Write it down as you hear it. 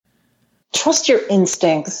trust your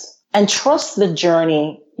instincts and trust the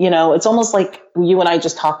journey. It's almost like you and I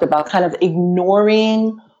just talked about, kind of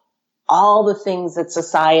ignoring all the things that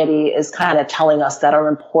society is kind of telling us that are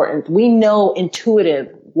important. We know intuitive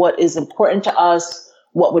what is important to us,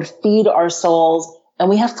 what would feed our souls, and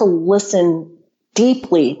we have to listen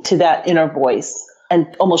deeply to that inner voice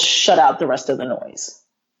and almost shut out the rest of the noise.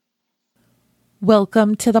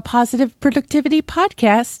 Welcome to the Positive Productivity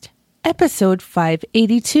Podcast, episode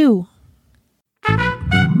 582.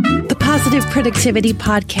 The Positive Productivity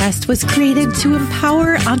Podcast was created to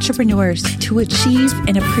empower entrepreneurs to achieve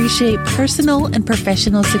and appreciate personal and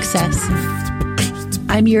professional success.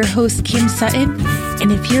 I'm your host, Kim Sutton,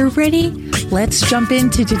 and if you're ready, let's jump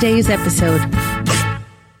into today's episode.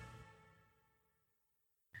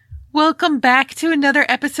 Welcome back to another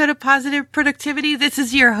episode of Positive Productivity. This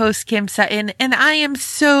is your host, Kim Sutton, and I am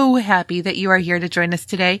so happy that you are here to join us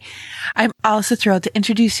today. I'm also thrilled to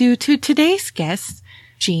introduce you to today's guest,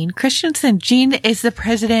 Jean Christensen. Jean is the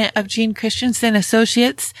president of Jean Christensen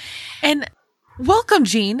Associates. And welcome,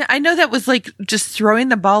 Jean. I know that was like just throwing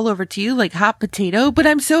the ball over to you like hot potato, but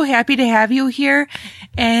I'm so happy to have you here.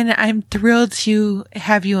 And I'm thrilled to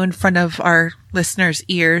have you in front of our listeners'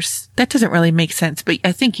 ears. That doesn't really make sense, but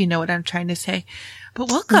I think you know what I'm trying to say. But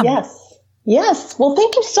welcome. Yes. Well,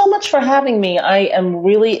 thank you so much for having me. I am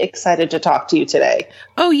really excited to talk to you today.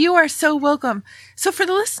 Oh, you are so welcome. So for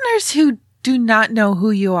the listeners who do not know who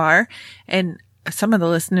you are, and some of the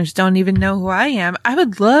listeners don't even know who I am, I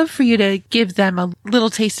would love for you to give them a little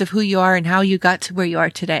taste of who you are and how you got to where you are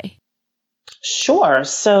today. Sure.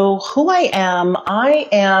 So who I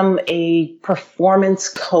am a performance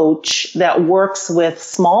coach that works with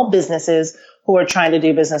small businesses who are trying to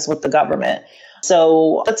do business with the government.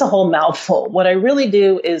 So that's a whole mouthful. What I really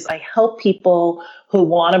do is I help people who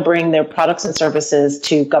want to bring their products and services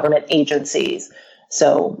to government agencies.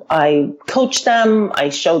 So I coach them, I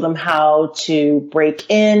show them how to break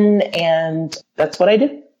in, and that's what I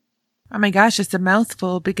do. Oh my gosh, it's a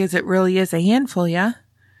mouthful because it really is a handful, yeah?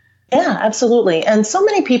 Yeah, absolutely. And so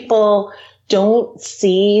many people don't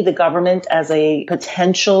see the government as a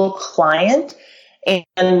potential client.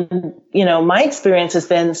 And, my experience has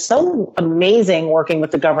been so amazing working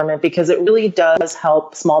with the government because it really does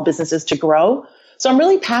help small businesses to grow. So I'm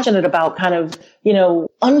really passionate about kind of,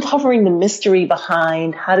 uncovering the mystery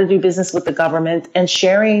behind how to do business with the government and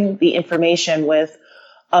sharing the information with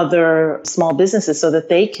other small businesses so that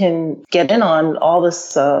they can get in on all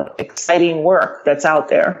this exciting work that's out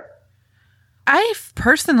there. I've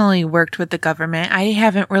personally worked with the government. I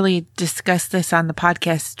haven't really discussed this on the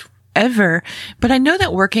podcast ever, but I know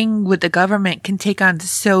that working with the government can take on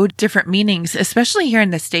so different meanings, especially here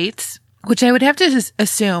in the States, which I would have to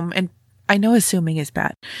assume, and I know assuming is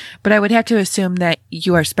bad, but I would have to assume that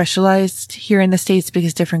you are specialized here in the States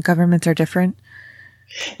because different governments are different.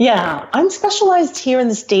 Yeah, I'm specialized here in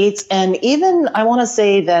the States. And even I want to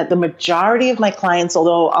say that the majority of my clients,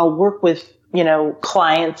 although I'll work with,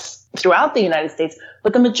 clients throughout the United States,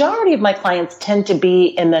 but the majority of my clients tend to be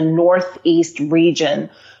in the Northeast region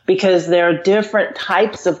because there are different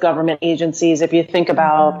types of government agencies. If you think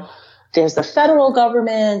about there's the federal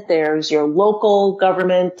government, there's your local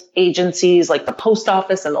government agencies like the post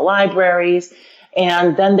office and the libraries.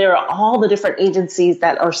 And then there are all the different agencies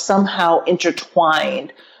that are somehow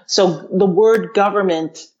intertwined. So the word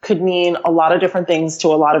government could mean a lot of different things to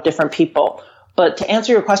a lot of different people. But to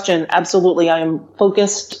answer your question, absolutely, I am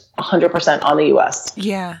focused 100% on the U.S.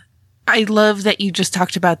 Yeah. I love that you just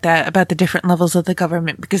talked about that, about the different levels of the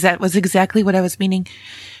government, because that was exactly what I was meaning.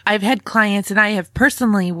 I've had clients and I have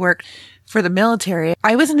personally worked for the military.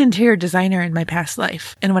 I was an interior designer in my past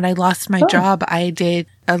life. And when I lost my job, I did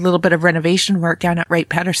a little bit of renovation work down at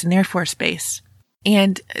Wright-Patterson Air Force Base.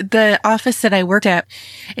 And the office that I worked at,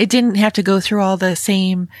 it didn't have to go through all the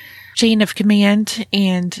same chain of command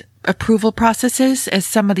and approval processes as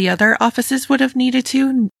some of the other offices would have needed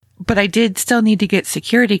to. But I did still need to get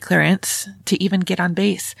security clearance to even get on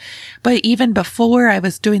base. But even before I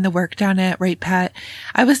was doing the work down at Wright-Pat,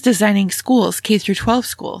 I was designing schools, K through 12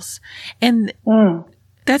 schools. And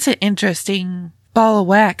that's an interesting ball of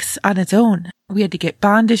wax on its own. We had to get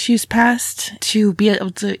bond issues passed to be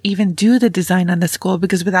able to even do the design on the school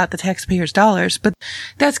because without the taxpayers' dollars. But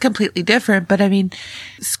that's completely different. But I mean,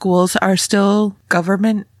 schools are still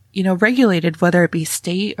government, regulated, whether it be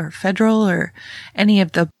state or federal or any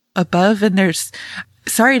of the above. And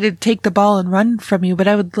sorry to take the ball and run from you, but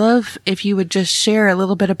I would love if you would just share a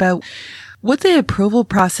little bit about what the approval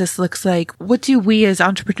process looks like. What do we as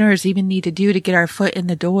entrepreneurs even need to do to get our foot in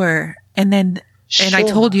the door? And then, and I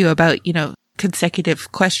told you about,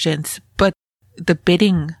 consecutive questions, but the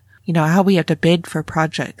bidding, how we have to bid for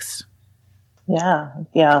projects.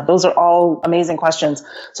 Yeah. Those are all amazing questions.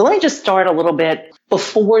 So let me just start a little bit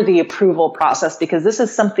before the approval process, because this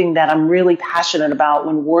is something that I'm really passionate about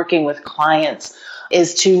when working with clients,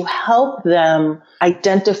 is to help them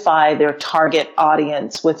identify their target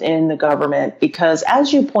audience within the government. Because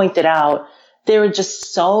as you pointed out, there are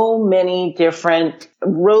just so many different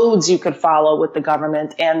roads you could follow with the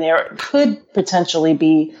government, and there could potentially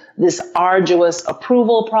be this arduous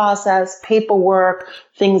approval process, paperwork,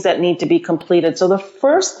 things that need to be completed. So the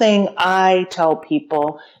first thing I tell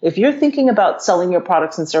people, if you're thinking about selling your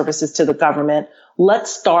products and services to the government,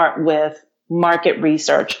 let's start with market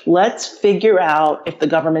research. Let's figure out if the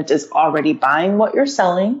government is already buying what you're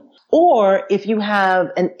selling, or if you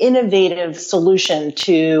have an innovative solution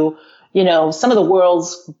to some of the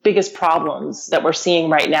world's biggest problems that we're seeing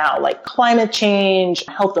right now, like climate change,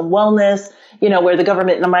 health and wellness, where the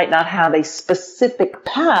government might not have a specific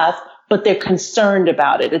path, but they're concerned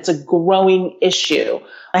about it. It's a growing issue.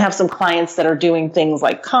 I have some clients that are doing things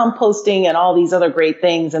like composting and all these other great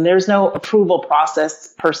things, and there's no approval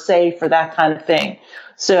process per se for that kind of thing.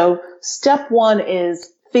 So step one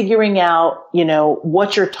is figuring out,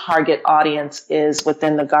 what your target audience is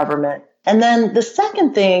within the government. And then the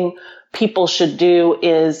second thing people should do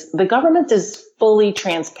is, the government is fully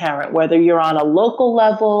transparent, whether you're on a local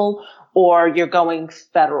level or you're going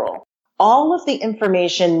federal. All of the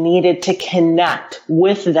information needed to connect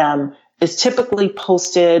with them is typically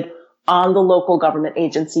posted on the local government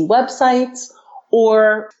agency websites,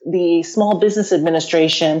 or the Small Business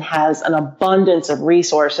Administration has an abundance of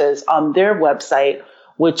resources on their website,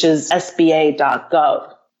 which is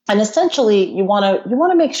sba.gov. And essentially, you want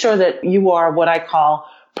to make sure that you are what I call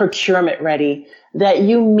procurement ready, that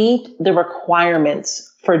you meet the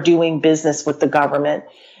requirements for doing business with the government.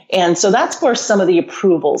 And so that's where some of the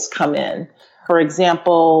approvals come in. For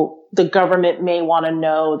example, the government may want to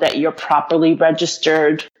know that you're properly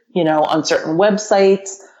registered, on certain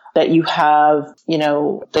websites, that you have,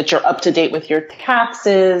 that you're up to date with your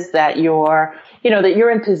taxes, that you're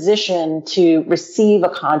in position to receive a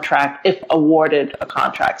contract if awarded a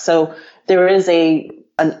contract. So there is an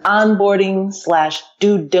onboarding /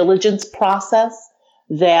 due diligence process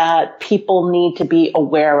that people need to be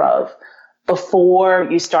aware of before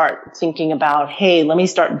you start thinking about, hey, let me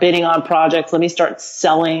start bidding on projects. Let me start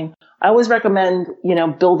selling. I always recommend,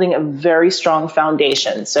 building a very strong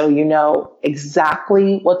foundation. So you know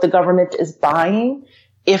exactly what the government is buying,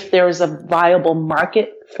 if there's a viable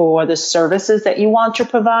market for the services that you want to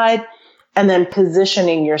provide, and then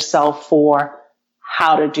positioning yourself for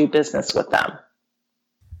how to do business with them.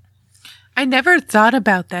 I never thought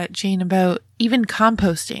about that, Jane, about even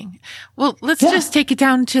composting. Well, let's just take it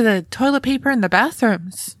down to the toilet paper in the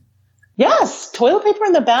bathrooms. Yes, toilet paper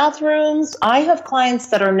in the bathrooms. I have clients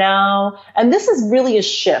that are now, and this is really a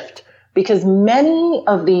shift, because many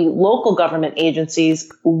of the local government agencies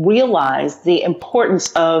realize the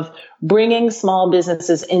importance of bringing small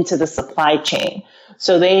businesses into the supply chain.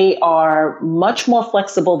 So they are much more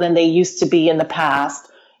flexible than they used to be in the past.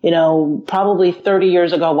 Probably 30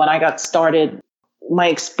 years ago when I got started, my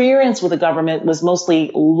experience with the government was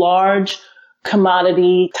mostly large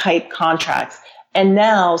commodity type contracts. And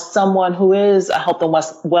now someone who is a health and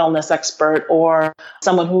wellness expert, or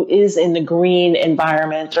someone who is in the green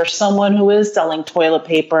environment, or someone who is selling toilet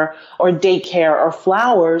paper or daycare or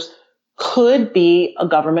flowers could be a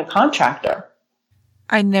government contractor.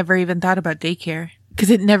 I never even thought about daycare, because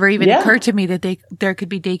it never even occurred to me that there could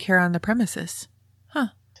be daycare on the premises. Huh.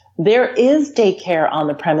 There is daycare on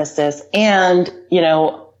the premises, and,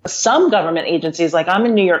 some government agencies, like I'm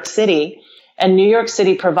in New York City, and New York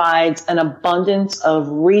City provides an abundance of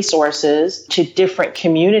resources to different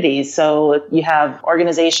communities. So you have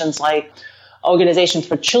organizations like Organization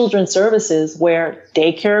for Children's Services, where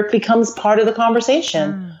daycare becomes part of the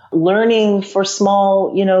conversation. Learning for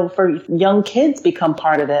for young kids become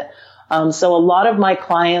part of it. So a lot of my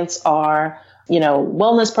clients are,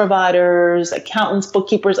 wellness providers, accountants,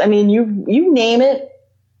 bookkeepers. I mean, you name it.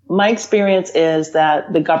 My experience is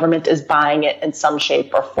that the government is buying it in some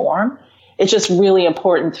shape or form. It's just really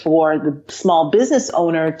important for the small business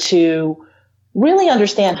owner to really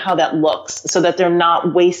understand how that looks, so that they're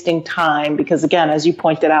not wasting time. Because again, as you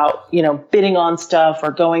pointed out, bidding on stuff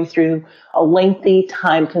or going through a lengthy,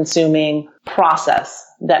 time consuming process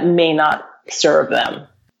that may not serve them.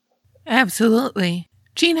 Absolutely.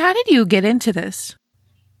 Jean, how did you get into this?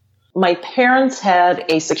 My parents had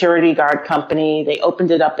a security guard company. They opened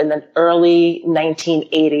it up in the early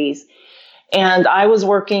 1980s. And I was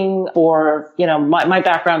working for, my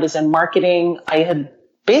background is in marketing. I had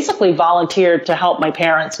basically volunteered to help my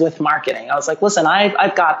parents with marketing. I was like, listen,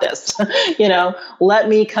 I've got this, let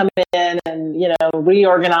me come in and,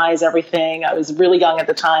 reorganize everything. I was really young at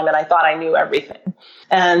the time and I thought I knew everything.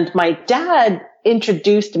 And my dad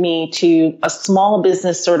introduced me to a small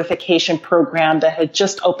business certification program that had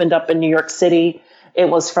just opened up in New York City. It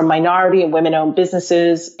was for minority and women-owned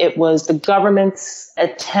businesses. It was the government's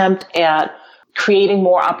attempt at creating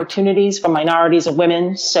more opportunities for minorities and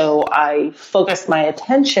women. So I focused my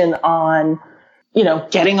attention on,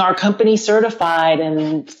 getting our company certified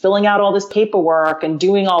and filling out all this paperwork and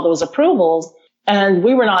doing all those approvals. And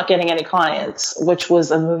we were not getting any clients, which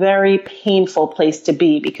was a very painful place to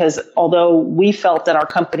be, because although we felt that our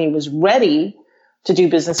company was ready to do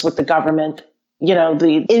business with the government,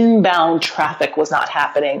 the inbound traffic was not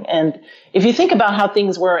happening. And if you think about how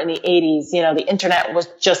things were in the 80s, the internet was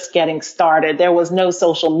just getting started. There was no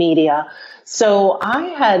social media. So I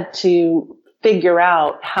had to figure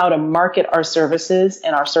out how to market our services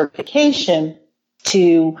and our certification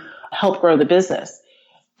to help grow the business.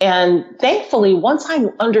 And thankfully, once I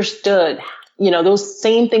understood, those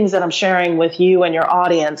same things that I'm sharing with you and your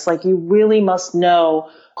audience, like you really must know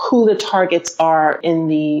who the targets are in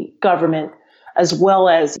the government, as well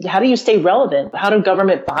as how do you stay relevant? How do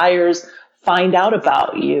government buyers find out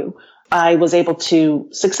about you? I was able to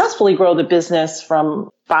successfully grow the business from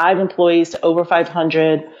 5 employees to over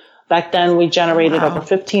 500. Back then, we generated over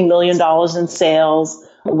 $15 million in sales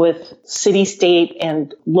with city, state,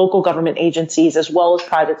 and local government agencies, as well as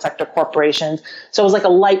private sector corporations. So it was like a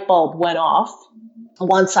light bulb went off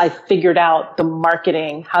once I figured out the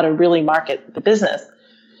marketing, how to really market the business.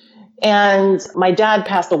 And my dad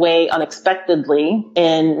passed away unexpectedly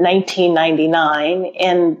in 1999.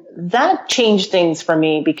 And that changed things for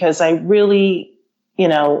me because I really,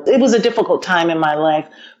 it was a difficult time in my life,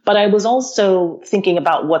 but I was also thinking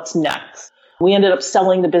about what's next. We ended up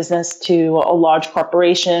selling the business to a large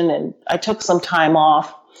corporation and I took some time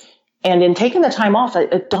off. And in taking the time off,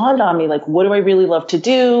 it dawned on me, like, what do I really love to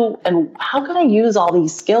do? And how can I use all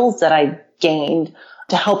these skills that I gained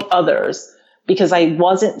to help others? Because I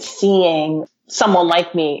wasn't seeing someone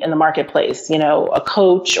like me in the marketplace, a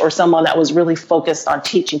coach or someone that was really focused on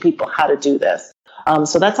teaching people how to do this.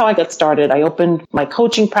 So that's how I got started. I opened my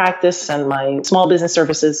coaching practice and my small business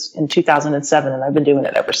services in 2007, and I've been doing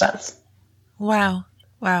it ever since. Wow.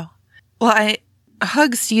 Well, I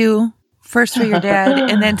hugs you first for your dad,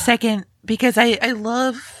 and then second, because I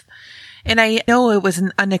love, and I know it was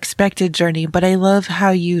an unexpected journey, but I love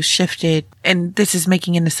how you shifted. And this is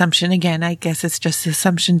making an assumption again. I guess it's just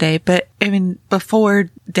assumption day. But I mean,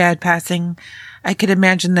 before dad passing, I could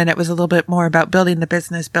imagine that it was a little bit more about building the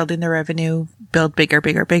business, building the revenue, build bigger,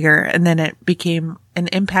 bigger, bigger. And then it became an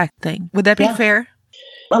impact thing. Would that be fair?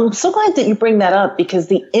 I'm so glad that you bring that up because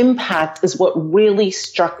the impact is what really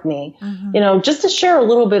struck me. Mm-hmm. Just to share a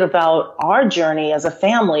little bit about our journey as a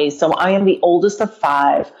family. So I am the oldest of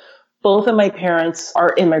 5. Both of my parents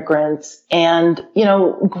are immigrants. And,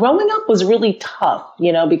 growing up was really tough,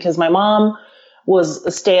 because my mom was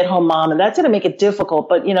a stay-at-home mom and that didn't make it difficult.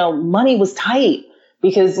 But, money was tight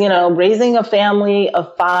because, raising a family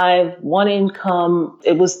of 5, one income,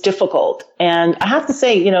 it was difficult. And I have to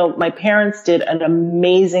say, my parents did an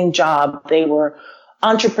amazing job. They were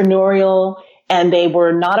entrepreneurial and they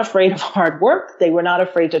were not afraid of hard work. They were not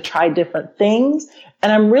afraid to try different things.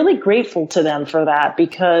 And I'm really grateful to them for that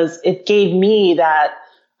because it gave me that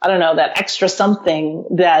extra something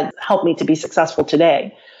that helped me to be successful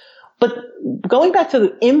today. But going back to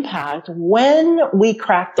the impact, when we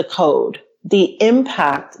cracked the code, the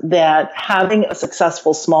impact that having a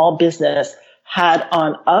successful small business had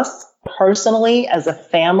on us personally as a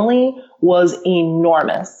family was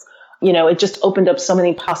enormous. It just opened up so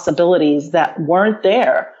many possibilities that weren't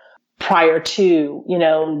there prior to,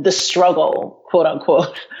 the struggle, quote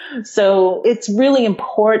unquote. So it's really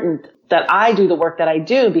important that I do the work that I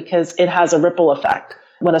do because it has a ripple effect.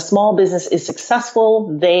 When a small business is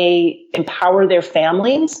successful, they empower their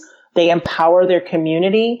families, they empower their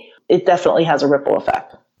community. It definitely has a ripple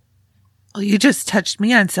effect. Well, you just touched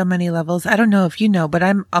me on so many levels. I don't know if you know, but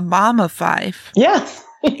I'm a mom of 5. Yes,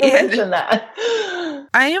 you mentioned that.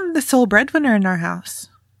 I am the sole breadwinner in our house.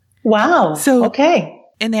 Wow. So, okay.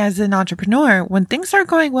 And as an entrepreneur, when things aren't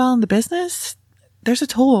going well in the business, there's a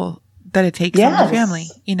toll that it takes on the family.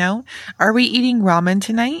 Are we eating ramen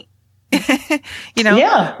tonight?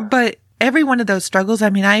 Yeah. But every one of those struggles,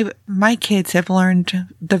 my kids have learned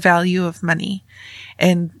the value of money,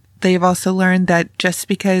 and they've also learned that just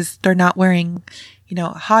because they're not wearing,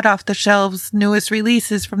 hot off the shelves, newest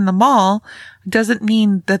releases from the mall doesn't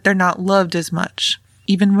mean that they're not loved as much.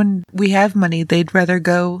 even when we have money, they'd rather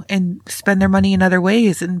go and spend their money in other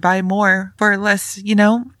ways and buy more for less,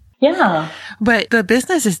 Yeah. But the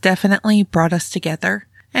business has definitely brought us together,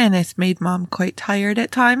 and it's made Mom quite tired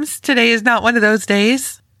at times. Today is not one of those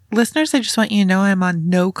days. Listeners, I just want you to know I'm on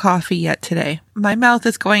no coffee yet today. My mouth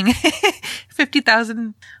is going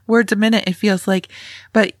 50,000 words a minute, it feels like.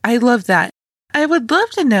 But I love that. I would love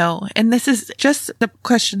to know, and this is just the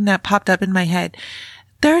question that popped up in my head.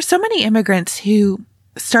 There are so many immigrants who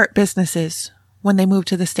start businesses when they move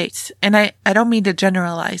to the States. And I don't mean to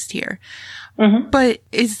generalize here, but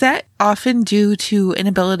is that often due to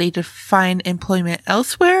inability to find employment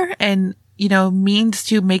elsewhere and, means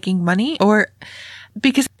to making money? Or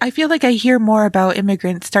because I feel like I hear more about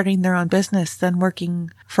immigrants starting their own business than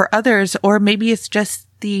working for others, or maybe it's just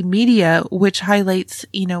the media, which highlights,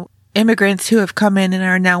 immigrants who have come in and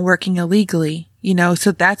are now working illegally,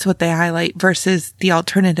 so that's what they highlight versus the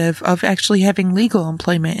alternative of actually having legal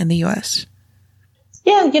employment in the U.S.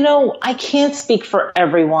 Yeah, I can't speak for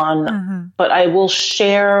everyone, but I will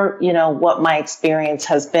share, what my experience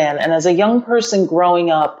has been. And as a young person growing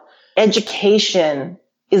up, education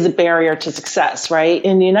is a barrier to success, right?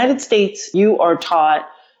 In the United States, you are taught,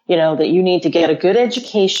 that you need to get a good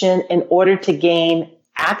education in order to gain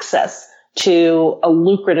access to a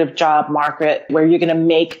lucrative job market where you're going to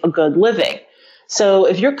make a good living. So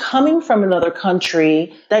if you're coming from another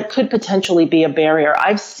country, that could potentially be a barrier.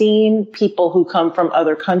 I've seen people who come from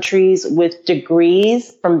other countries with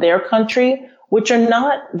degrees from their country, which are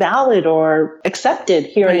not valid or accepted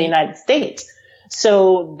here in the United States.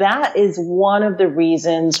 So that is one of the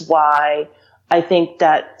reasons why I think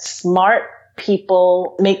that smart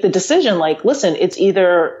people make the decision like, listen, it's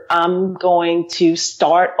either I'm going to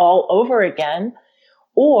start all over again,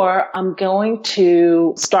 or I'm going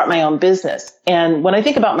to start my own business. And when I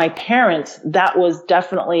think about my parents, that was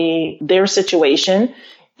definitely their situation,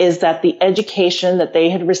 is that the education that they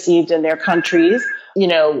had received in their countries,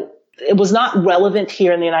 it was not relevant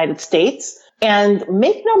here in the United States. And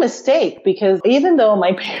make no mistake, because even though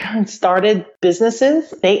my parents started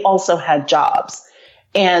businesses, they also had jobs.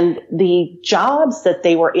 And the jobs that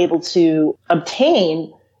they were able to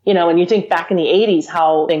obtain, and you think back in the 80s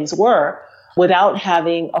how things were, without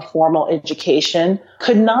having a formal education,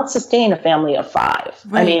 could not sustain a family of 5.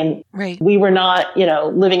 Right, I mean, we were not,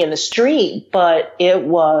 living in the street, but it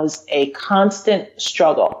was a constant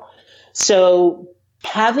struggle. So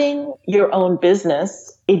having your own business,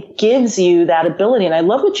 it gives you that ability. And I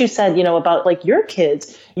love what you said, about like your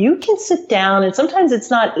kids. You can sit down, and sometimes it's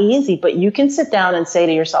not easy, but you can sit down and say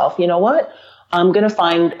to yourself, you know what? I'm going to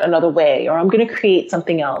find another way, or I'm going to create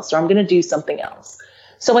something else, or I'm going to do something else.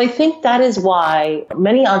 So I think that is why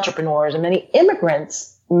many entrepreneurs and many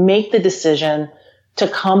immigrants make the decision to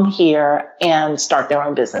come here and start their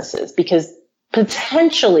own businesses, because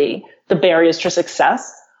potentially the barriers to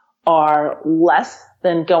success are less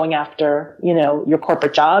than going after, your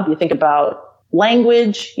corporate job. You think about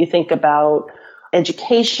language, you think about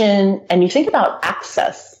education, and you think about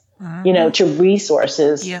access, to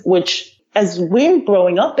resources, which as we're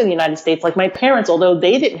growing up in the United States, like my parents, although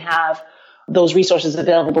they didn't have those resources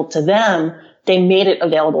available to them, they made it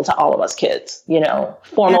available to all of us kids,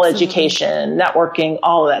 formal education, networking,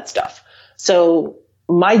 all of that stuff. So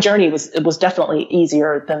my journey was definitely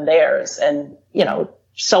easier than theirs, and,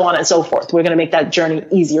 so on and so forth. We're going to make that journey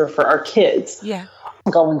easier for our kids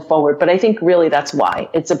going forward. But I think really that's why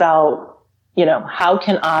it's about, how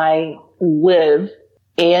can I live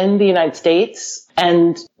in the United States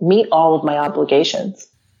and meet all of my obligations?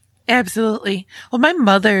 Absolutely. Well, my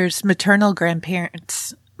mother's maternal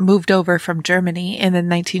grandparents moved over from Germany in the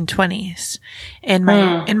 1920s, and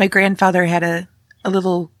my grandfather had a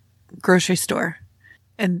little grocery store,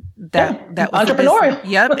 and that was entrepreneurial.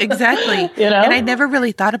 Yep, exactly. And I never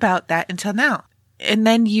really thought about that until now. And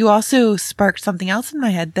then you also sparked something else in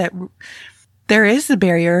my head, that there is the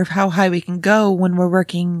barrier of how high we can go when we're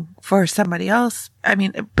working for somebody else. I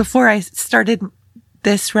mean, before I started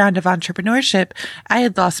this round of entrepreneurship, I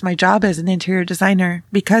had lost my job as an interior designer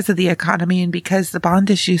because of the economy and because the bond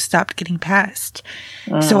issue stopped getting passed.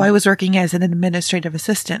 So I was working as an administrative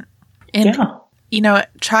assistant. And,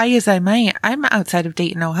 try as I might, I'm outside of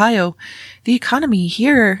Dayton, Ohio. The economy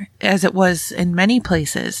here, as it was in many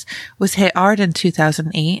places, was hit hard in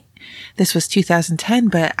 2008. This was 2010,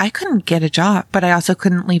 but I couldn't get a job, but I also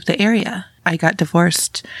couldn't leave the area. I got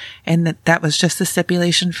divorced, and that was just the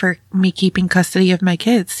stipulation for me keeping custody of my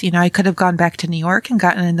kids. I could have gone back to New York and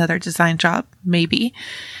gotten another design job, maybe,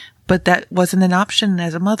 but that wasn't an option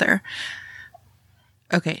as a mother.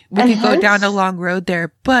 Okay, we could go down a long road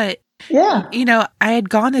there, but, I had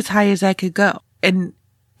gone as high as I could go. And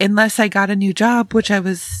unless I got a new job, which I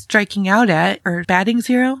was striking out at or batting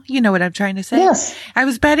zero. You know what I'm trying to say? Yes. I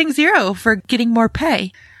was batting zero for getting more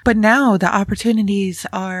pay. But now the opportunities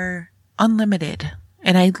are unlimited.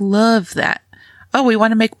 And I love that. Oh, we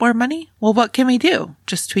want to make more money? Well, what can we do?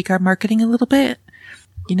 Just tweak our marketing a little bit,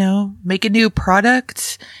 make a new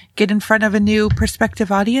product, get in front of a new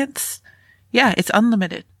prospective audience. Yeah, it's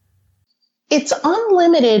unlimited. It's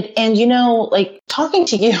unlimited. And, like talking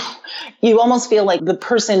to you, you almost feel like the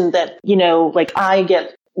person that, like I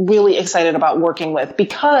get really excited about working with,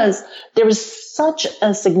 because there is such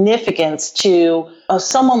a significance to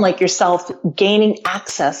someone like yourself gaining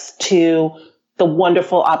access to the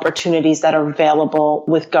wonderful opportunities that are available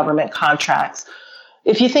with government contracts.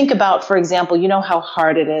 If you think about, for example, how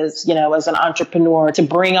hard it is, as an entrepreneur to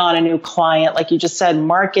bring on a new client, like you just said,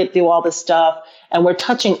 market, do all this stuff. And we're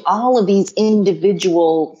touching all of these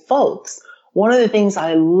individual folks. One of the things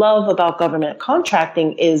I love about government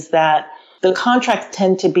contracting is that the contracts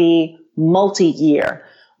tend to be multi-year,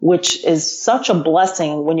 which is such a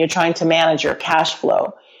blessing when you're trying to manage your cash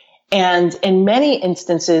flow. And in many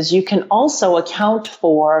instances, you can also account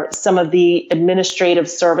for some of the administrative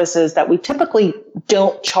services that we typically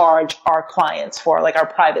don't charge our clients for, like our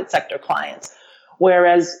private sector clients.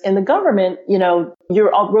 Whereas in the government,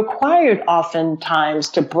 you're required oftentimes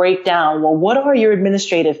to break down, well, what are your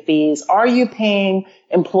administrative fees? Are you paying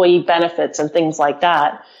employee benefits and things like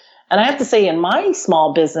that? And I have to say, in my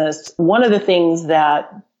small business, one of the things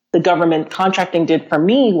that the government contracting did for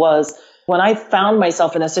me was when I found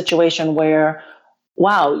myself in a situation where,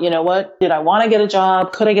 wow, you know what? Did I want to get a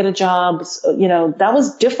job? Could I get a job? That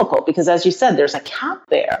was difficult because, as you said, there's a cap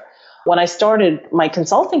there. When I started my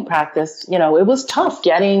consulting practice, it was tough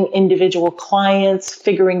getting individual clients,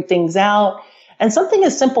 figuring things out. And something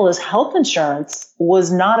as simple as health insurance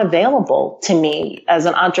was not available to me as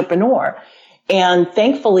an entrepreneur. And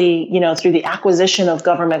thankfully, through the acquisition of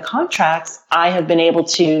government contracts, I have been able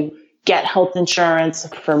to get health insurance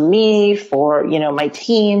for me, for, my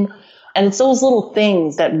team. And it's those little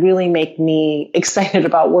things that really make me excited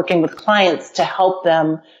about working with clients to help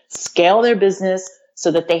them scale their business so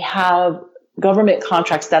that they have government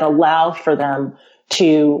contracts that allow for them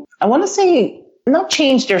to, I want to say, not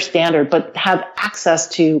change their standard, but have access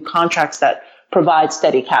to contracts that provide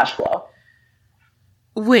steady cash flow.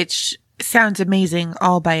 Which sounds amazing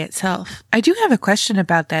all by itself. I do have a question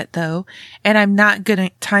about that though, and I'm not going to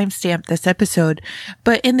timestamp this episode,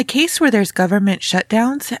 but in the case where there's government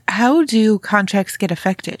shutdowns, how do contracts get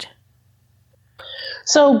affected?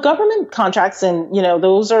 So government contracts, and,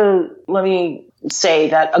 those are, let me say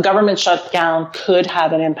that a government shutdown could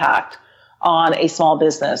have an impact on a small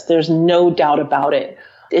business. There's no doubt about it.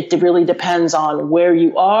 It really depends on where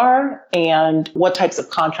you are and what types of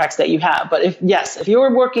contracts that you have. But if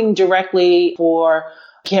you're working directly for,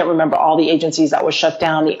 I can't remember all the agencies that were shut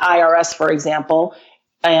down, the IRS, for example,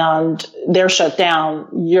 and they're shut down,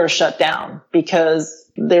 you're shut down because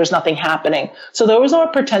there's nothing happening. So those are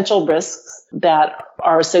potential risks that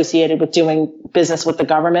are associated with doing business with the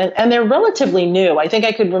government. And they're relatively new. I think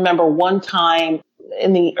I could remember one time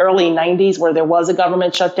in the early 90s where there was a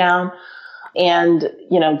government shutdown. And,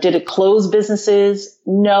 did it close businesses?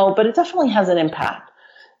 No, but it definitely has an impact.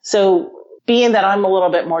 So being that I'm a little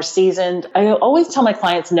bit more seasoned, I always tell my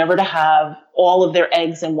clients never to have all of their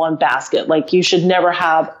eggs in one basket. Like you should never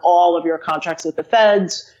have all of your contracts with the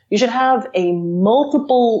feds. You should have a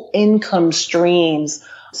multiple income streams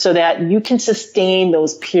so that you can sustain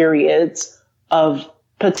those periods of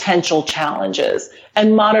potential challenges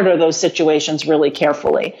and monitor those situations really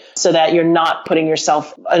carefully so that you're not putting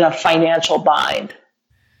yourself in a financial bind.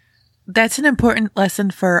 That's an important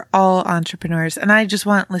lesson for all entrepreneurs. And I just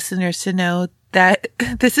want listeners to know that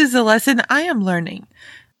this is a lesson I am learning.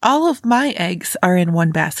 All of my eggs are in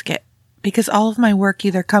one basket because all of my work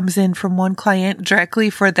either comes in from one client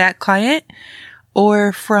directly for that client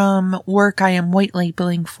or from work I am white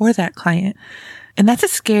labeling for that client. And that's a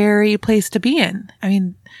scary place to be in. I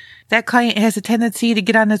mean, that client has a tendency to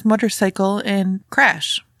get on his motorcycle and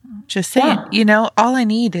crash. Just saying, all I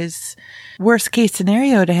need is worst case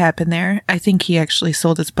scenario to happen there. I think he actually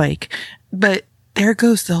sold his bike, but there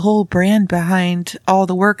goes the whole brand behind all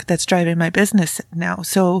the work that's driving my business now.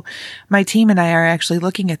 So my team and I are actually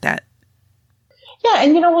looking at that. Yeah.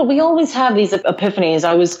 And you know what? We always have these epiphanies.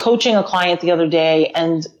 I was coaching a client the other day,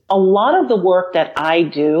 and a lot of the work that I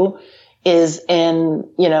do is in,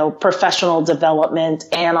 professional development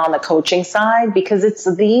and on the coaching side, because it's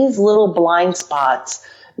these little blind spots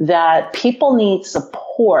that people need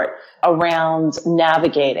support around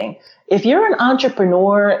navigating. If you're an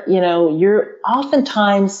entrepreneur, you're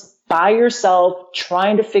oftentimes by yourself,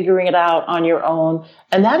 trying to figuring it out on your own.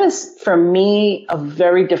 And that is, for me, a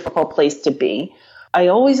very difficult place to be. I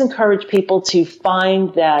always encourage people to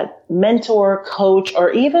find that mentor, coach, or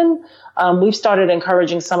even we've started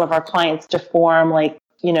encouraging some of our clients to form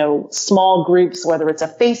small groups, whether it's a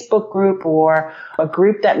Facebook group or a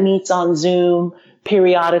group that meets on Zoom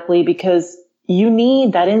periodically, because you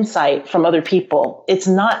need that insight from other people. It's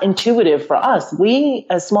not intuitive for us. We,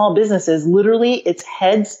 as small businesses, literally, it's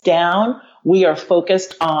heads down. We are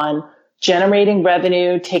focused on generating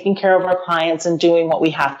revenue, taking care of our clients, and doing what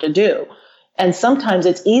we have to do. And sometimes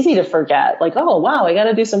it's easy to forget, like, oh, wow, I got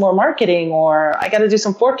to do some more marketing, or I got to do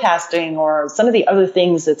some forecasting, or some of the other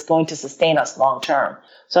things that's going to sustain us long term.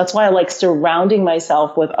 So that's why I like surrounding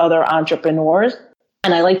myself with other entrepreneurs.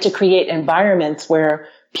 And I like to create environments where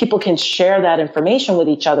people can share that information with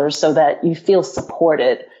each other so that you feel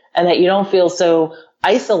supported and that you don't feel so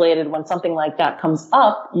isolated when something like that comes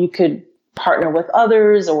up. You could partner with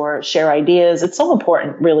others or share ideas. It's so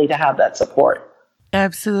important, really, to have that support.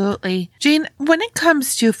 Absolutely. Jane, when it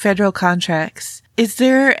comes to federal contracts, is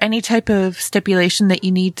there any type of stipulation that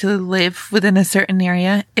you need to live within a certain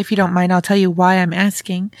area? If you don't mind, I'll tell you why I'm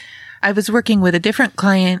asking. I was working with a different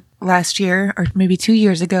client last year, or maybe 2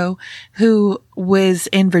 years ago, who was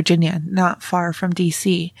in Virginia, not far from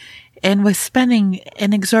DC, and was spending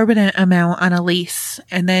an exorbitant amount on a lease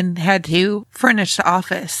and then had to furnish the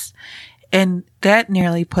office. And that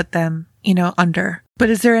nearly put them, under.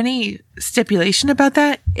 But is there any stipulation about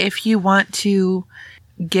that? If you want to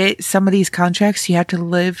get some of these contracts, you have to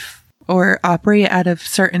live or operate out of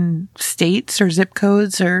certain states or zip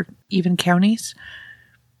codes or even counties?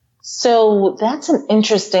 So that's an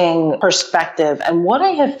interesting perspective. And what I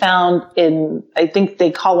have found I think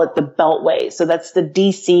they call it the Beltway. So that's the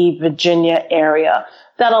DC, Virginia area,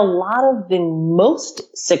 that a lot of the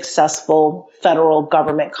most successful federal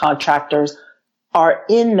government contractors are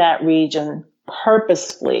in that region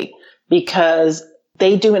purposefully because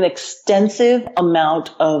they do an extensive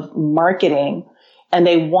amount of marketing and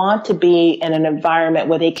they want to be in an environment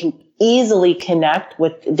where they can easily connect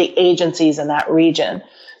with the agencies in that region.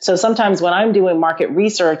 So sometimes when I'm doing market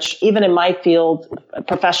research, even in my field,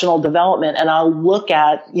 professional development, and I'll look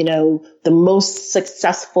at, the most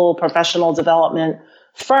successful professional development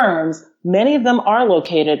firms, many of them are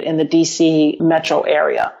located in the DC metro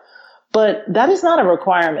area. But that is not a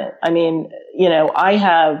requirement. I mean, I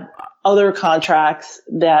have other contracts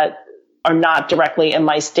that are not directly in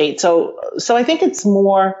my state. So I think it's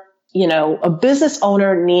more, a business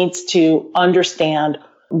owner needs to understand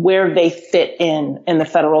where they fit in the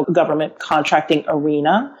federal government contracting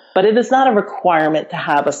arena, but it is not a requirement to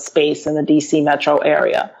have a space in the DC metro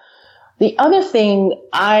area. The other thing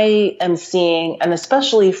I am seeing, and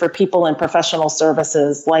especially for people in professional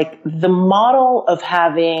services, like the model of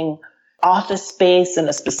having office space in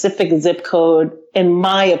a specific zip code, in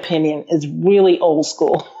my opinion, is really old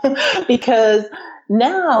school because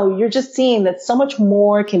now you're just seeing that so much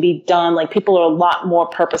more can be done. Like people are a lot more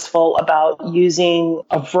purposeful about using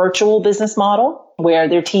a virtual business model where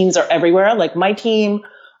their teams are everywhere. Like my team,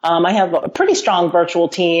 I have a pretty strong virtual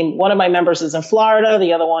team. One of my members is in Florida.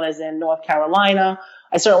 The other one is in North Carolina.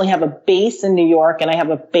 I certainly have a base in New York and I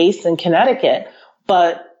have a base in Connecticut,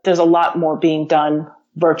 but there's a lot more being done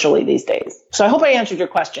virtually these days. So I hope I answered your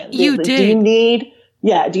question. You did. Do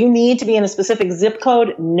you need to be in a specific zip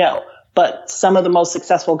code? No. But some of the most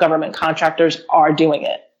successful government contractors are doing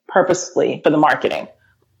it purposefully for the marketing.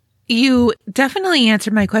 You definitely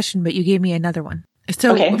answered my question, but you gave me another one.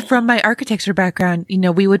 So From my architecture background,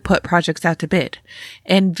 we would put projects out to bid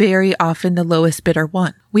and very often the lowest bidder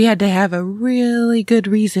won. We had to have a really good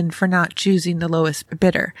reason for not choosing the lowest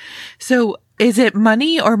bidder. So is it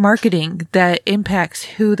money or marketing that impacts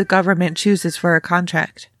who the government chooses for a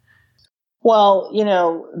contract? Well,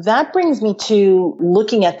 that brings me to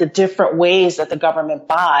looking at the different ways that the government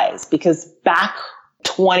buys, because back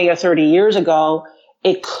 20 or 30 years ago,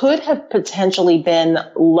 it could have potentially been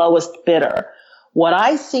lowest bidder. What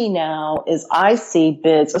I see now is I see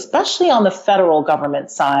bids, especially on the federal government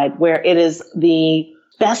side, where it is the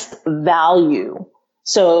best value.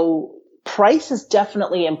 So price is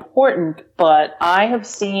definitely important, but I have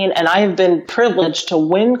seen, and I have been privileged to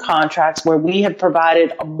win contracts where we have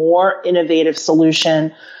provided a more innovative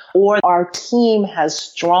solution, or our team has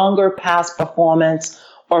stronger past performance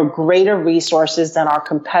or greater resources than our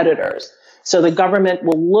competitors. So the government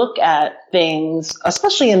will look at things,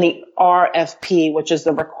 especially in the RFP, which is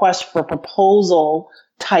the request for proposal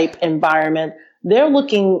type environment. They're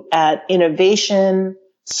looking at innovation,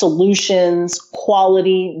 solutions,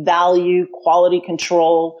 quality, value, quality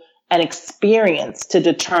control, and experience to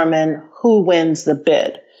determine who wins the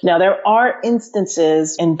bid. Now, there are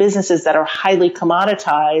instances in businesses that are highly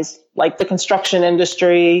commoditized, like the construction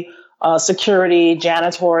industry, security,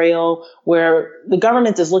 janitorial, where the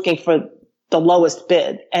government is looking for the lowest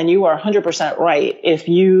bid. And you are 100% right. If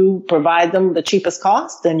you provide them the cheapest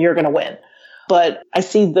cost, then you're going to win. But I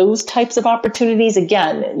see those types of opportunities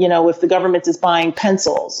again, if the government is buying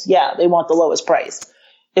pencils, yeah, they want the lowest price.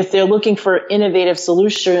 If they're looking for innovative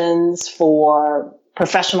solutions for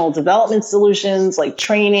professional development solutions like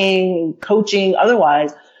training, coaching,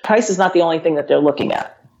 otherwise, price is not the only thing that they're looking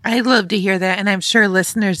at. I love to hear that. And I'm sure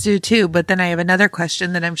listeners do too. But then I have another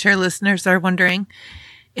question that I'm sure listeners are wondering.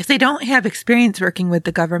 If they don't have experience working with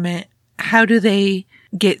the government, how do they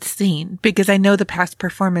get seen? Because I know the past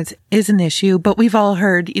performance is an issue, but we've all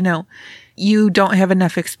heard, you don't have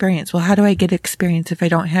enough experience. Well, how do I get experience if I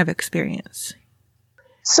don't have experience?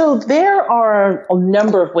 So there are a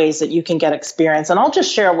number of ways that you can get experience. And I'll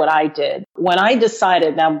just share what I did. When I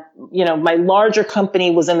decided, now, my larger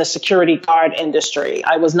company was in the security guard industry.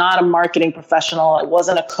 I was not a marketing professional. I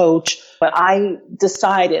wasn't a coach, but I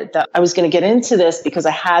decided that I was going to get into this because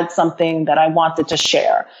I had something that I wanted to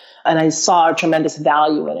share. And I saw a tremendous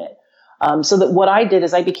value in it. So that what I did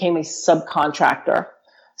is I became a subcontractor.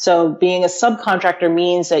 So being a subcontractor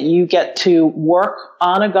means that you get to work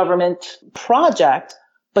on a government project,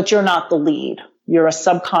 but you're not the lead. You're a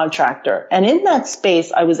subcontractor. And in that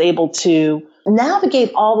space, I was able to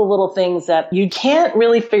navigate all the little things that you can't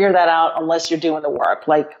really figure that out unless you're doing the work,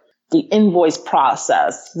 like the invoice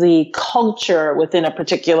process, the culture within a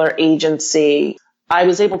particular agency. I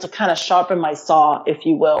was able to kind of sharpen my saw, if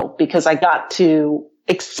you will, because I got to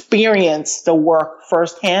experience the work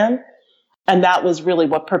firsthand. And that was really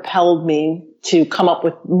what propelled me to come up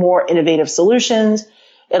with more innovative solutions.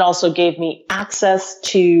 It also gave me access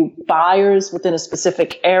to buyers within a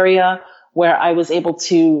specific area where I was able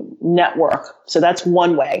to network. So that's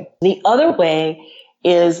one way. The other way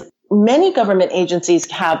is many government agencies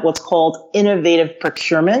have what's called innovative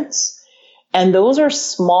procurements. And those are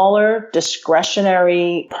smaller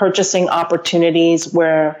discretionary purchasing opportunities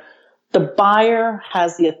where the buyer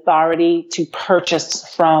has the authority to purchase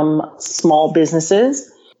from small businesses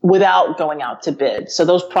without going out to bid. So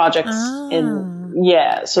those projects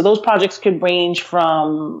so those projects could range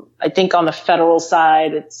from, I think on the federal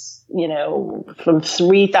side, it's, from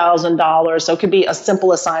 $3,000. So it could be a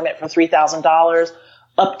simple assignment for $3,000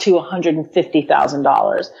 up to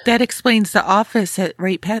 $150,000. That explains the office at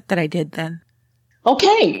Rate Pat that I did then.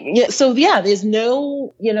 Okay. Yeah. So there's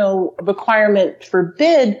no, requirement for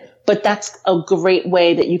bid, but that's a great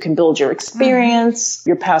way that you can build your experience,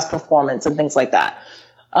 your past performance and things like that.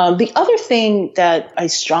 The other thing that I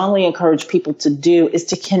strongly encourage people to do is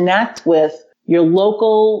to connect with your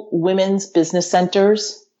local women's business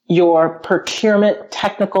centers, your procurement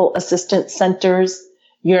technical assistance centers,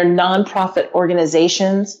 your nonprofit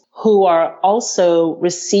organizations who are also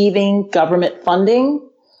receiving government funding,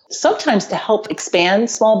 sometimes to help expand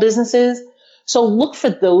small businesses. So look for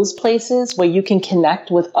those places where you can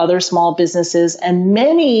connect with other small businesses, and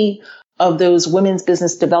many of those women's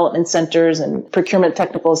business development centers and procurement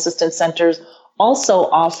technical assistance centers also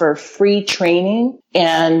offer free training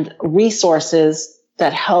and resources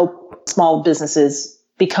that help small businesses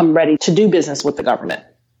become ready to do business with the government.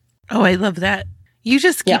 Oh, I love that. You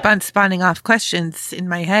just keep on spawning off questions in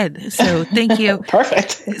my head. So thank you.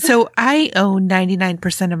 Perfect. So I own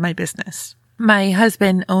 99% of my business. My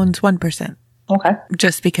husband owns 1%. Okay.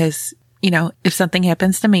 Just because, if something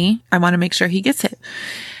happens to me, I want to make sure he gets it.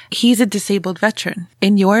 He's a disabled veteran.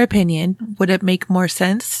 In your opinion, would it make more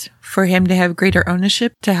sense for him to have greater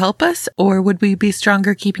ownership to help us, or would we be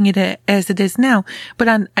stronger keeping it as it is now?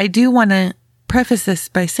 But I do want to preface this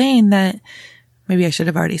by saying that, maybe I should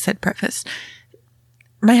have already said preface.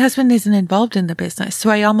 My husband isn't involved in the business, so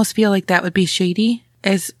I almost feel like that would be shady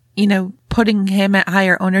as, putting him at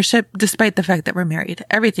higher ownership, despite the fact that we're married.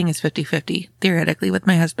 Everything is 50-50, theoretically, with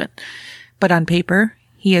my husband. But on paper,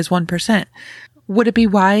 he is 1%. Would it be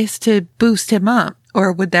wise to boost him up,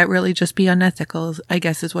 or would that really just be unethical, I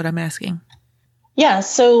guess is what I'm asking. Yeah.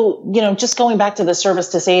 So, just going back to the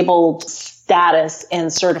service disabled status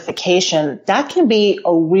and certification, that can be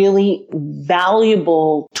a really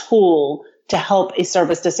valuable tool to help a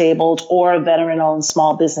service disabled or a veteran owned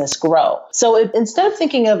small business grow. So instead of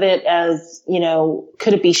thinking of it as,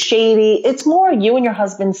 could it be shady? It's more you and your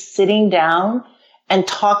husband sitting down and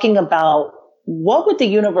talking about what would the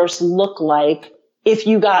universe look like if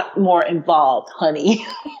you got more involved, honey,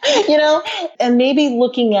 and maybe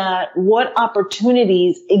looking at what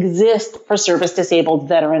opportunities exist for service disabled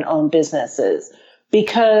veteran owned businesses.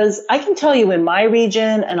 Because I can tell you in my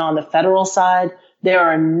region and on the federal side, there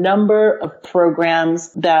are a number of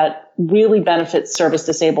programs that really benefit service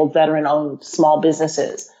disabled veteran owned small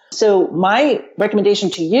businesses. So my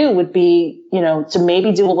recommendation to you would be, to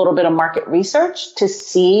maybe do a little bit of market research to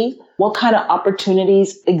see what kind of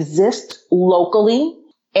opportunities exist locally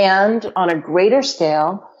and on a greater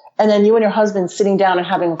scale. And then you and your husband sitting down and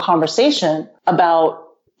having a conversation about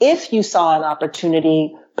if you saw an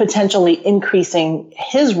opportunity potentially increasing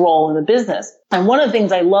his role in the business. And one of the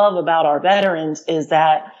things I love about our veterans is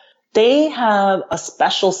that they have a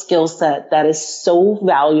special skill set that is so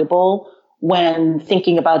valuable when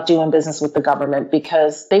thinking about doing business with the government,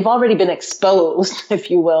 because they've already been exposed, if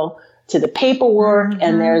you will, to the paperwork.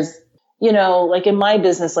 And there's, like in my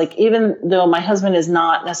business, like even though my husband is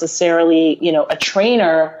not necessarily, a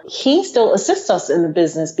trainer, he still assists us in the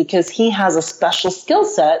business because he has a special skill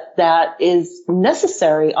set that is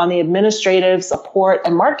necessary on the administrative support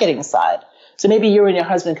and marketing side. So maybe you and your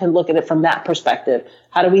husband can look at it from that perspective.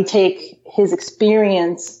 How do we take his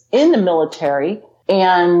experience in the military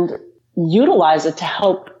and utilize it to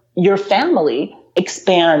help your family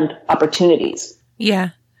expand opportunities? Yeah.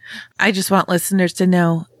 I just want listeners to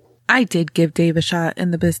know I did give Dave a shot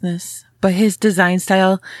in the business, but his design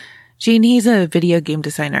style, Gene, he's a video game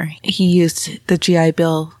designer. He used the GI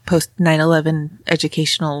Bill post 9/11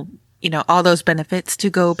 educational, all those benefits to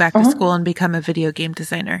go back to school and become a video game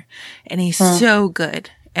designer. And he's so good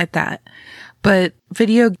at that. But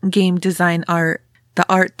video game design art, the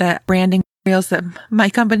art that branding materials that my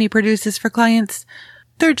company produces for clients,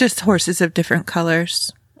 they're just horses of different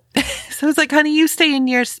colors. So it's like, honey, you stay in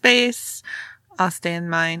your space. I'll stay in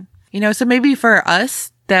mine. So maybe for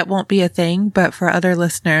us, that won't be a thing, but for other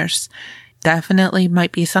listeners, definitely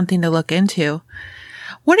might be something to look into.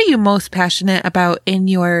 What are you most passionate about in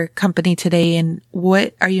your company today, and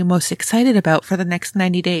what are you most excited about for the next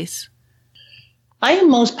 90 days? I am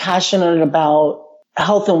most passionate about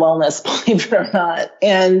health and wellness, believe it or not.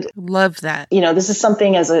 And love that. This is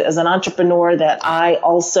something as an entrepreneur that I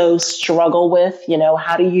also struggle with.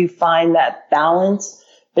 How do you find that balance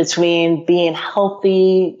between being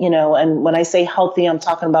healthy, and when I say healthy, I'm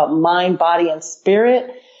talking about mind, body, and spirit,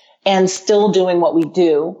 and still doing what we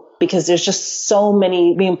do, because there's just so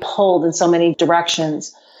many being pulled in so many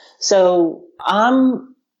directions. So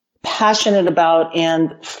I'm passionate about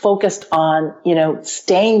and focused on,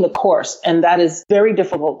 staying the course. And that is very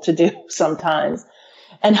difficult to do sometimes.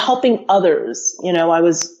 And helping others. I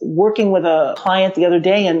was working with a client the other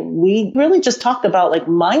day, and we really just talked about like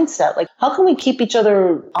mindset, like how can we keep each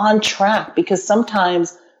other on track? Because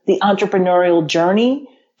sometimes the entrepreneurial journey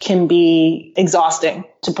can be exhausting,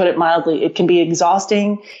 to put it mildly. It can be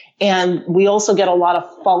exhausting. And we also get a lot of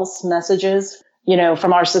false messages,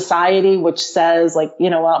 from our society, which says like,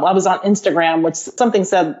 I was on Instagram, which something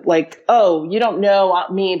said like, oh, you don't know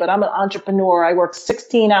me, but I'm an entrepreneur. I work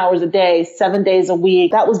 16 hours a day, 7 days a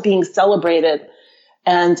week. That was being celebrated.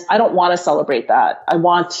 And I don't want to celebrate that. I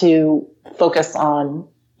want to focus on,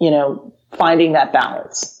 finding that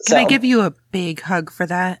balance. Can I give you a big hug for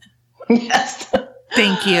that? Yes.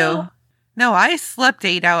 Thank you. No, I slept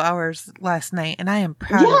 8 hours last night, and I am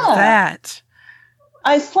proud of that.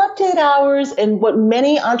 I slept 8 hours, and what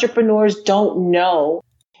many entrepreneurs don't know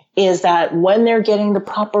is that when they're getting the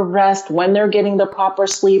proper rest, when they're getting the proper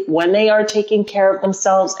sleep, when they are taking care of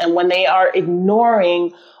themselves, and when they are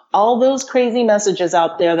ignoring all those crazy messages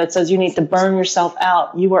out there that says you need to burn yourself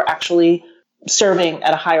out, you are actually serving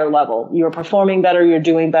at a higher level. You're performing better, you're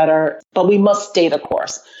doing better, but we must stay the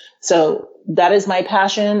course. So that is my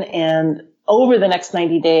passion. And over the next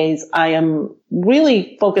 90 days, I am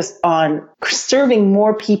really focused on serving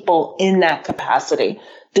more people in that capacity.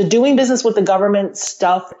 The doing business with the government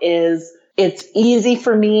stuff it's easy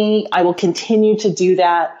for me. I will continue to do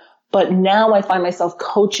that. But now I find myself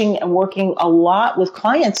coaching and working a lot with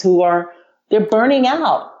clients who they're burning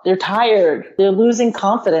out. They're tired. They're losing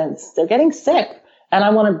confidence. They're getting sick. And I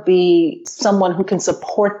want to be someone who can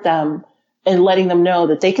support them and letting them know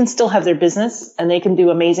that they can still have their business and they can do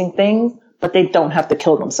amazing things, but they don't have to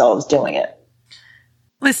kill themselves doing it.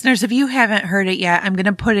 Listeners, if you haven't heard it yet, I'm going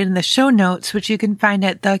to put it in the show notes, which you can find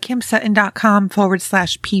at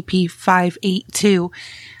thekimsutton.com/pp582,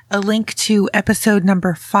 a link to episode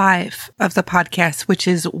number 5 of the podcast, which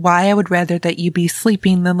is why I would rather that you be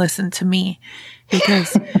sleeping than listen to me.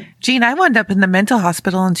 Because, Gene, I wound up in the mental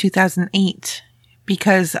hospital in 2008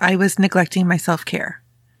 because I was neglecting my self-care.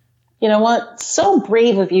 You know what? So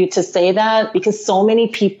brave of you to say that, because so many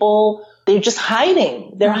people, they're just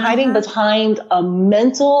hiding. They're hiding behind a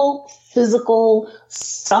mental, physical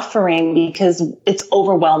suffering because it's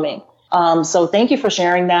overwhelming. So thank you for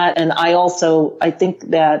sharing that. And I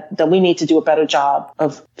think that we need to do a better job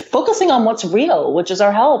of focusing on what's real, which is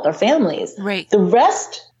our health, our families. Right. The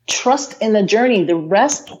rest, trust in the journey. The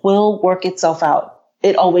rest will work itself out.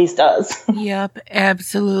 It always does. Yep,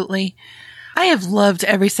 absolutely. I have loved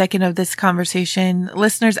every second of this conversation.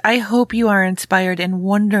 Listeners, I hope you are inspired and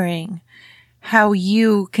wondering how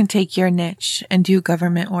you can take your niche and do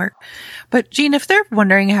government work. But Jean, if they're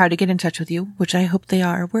wondering how to get in touch with you, which I hope they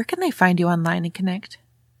are, where can they find you online and connect?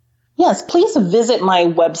 Yes, please visit my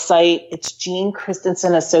website. It's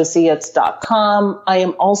JeanChristensenAssociates.com. I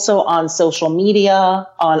am also on social media,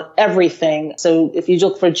 on everything. So if you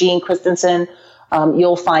look for Jean Christensen,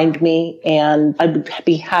 you'll find me, and I'd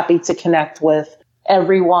be happy to connect with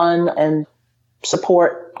everyone and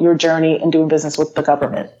support your journey in doing business with the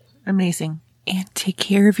government. Amazing. And take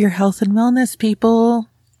care of your health and wellness, people.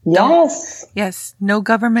 Yes. Yes. No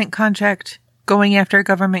government contract, going after a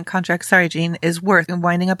government contract, sorry, Jean, is worth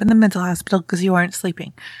winding up in the mental hospital because you aren't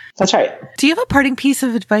sleeping. That's right. Do you have a parting piece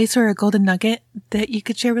of advice or a golden nugget that you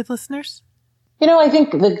could share with listeners? I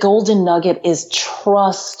think the golden nugget is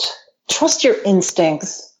trust your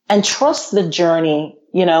instincts and trust the journey.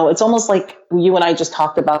 It's almost like you and I just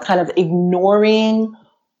talked about, kind of ignoring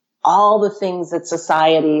all the things that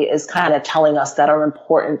society is kind of telling us that are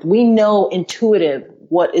important. We know intuitive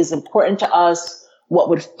what is important to us, what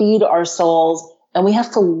would feed our souls, and we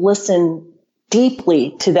have to listen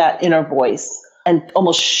deeply to that inner voice and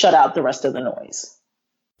almost shut out the rest of the noise.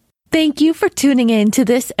 Thank you for tuning in to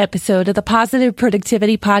this episode of the Positive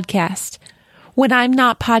Productivity Podcast. When I'm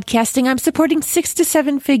not podcasting, I'm supporting 6 to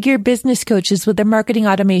 7 figure business coaches with their marketing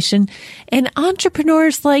automation and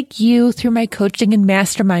entrepreneurs like you through my coaching and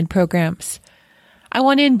mastermind programs. I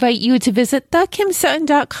want to invite you to visit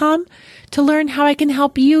thekimsutton.com to learn how I can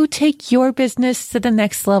help you take your business to the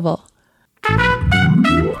next level.